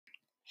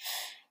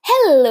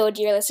Hello,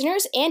 dear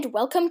listeners, and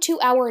welcome to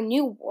our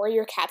new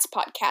Warrior Cats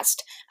podcast.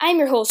 I'm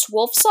your host,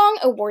 Wolfsong,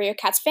 a Warrior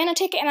Cats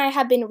fanatic, and I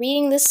have been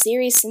reading this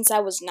series since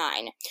I was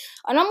 9.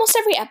 On almost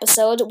every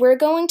episode, we're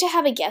going to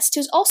have a guest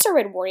who's also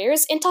read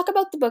Warriors and talk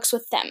about the books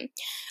with them.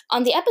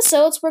 On the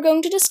episodes, we're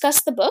going to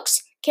discuss the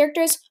books,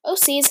 characters,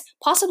 OCs,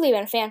 possibly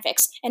even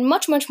fanfics, and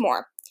much, much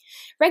more.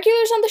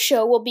 Regulars on the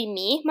show will be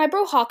me, my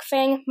bro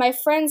Hawkfang, my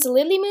friends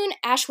Lilymoon,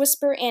 Ash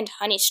Whisper, and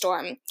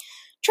Honeystorm.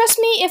 Trust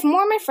me, if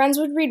more of my friends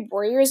would read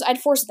Warriors,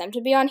 I'd force them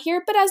to be on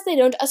here, but as they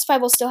don't, us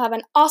five will still have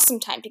an awesome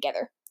time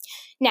together.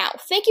 Now,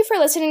 thank you for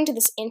listening to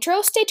this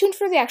intro. Stay tuned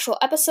for the actual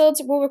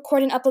episodes. We'll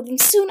record and upload them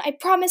soon, I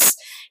promise.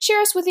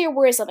 Share us with your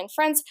Warriors-loving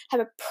friends. Have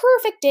a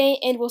perfect day,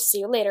 and we'll see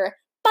you later.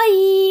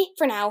 Bye!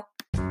 For now.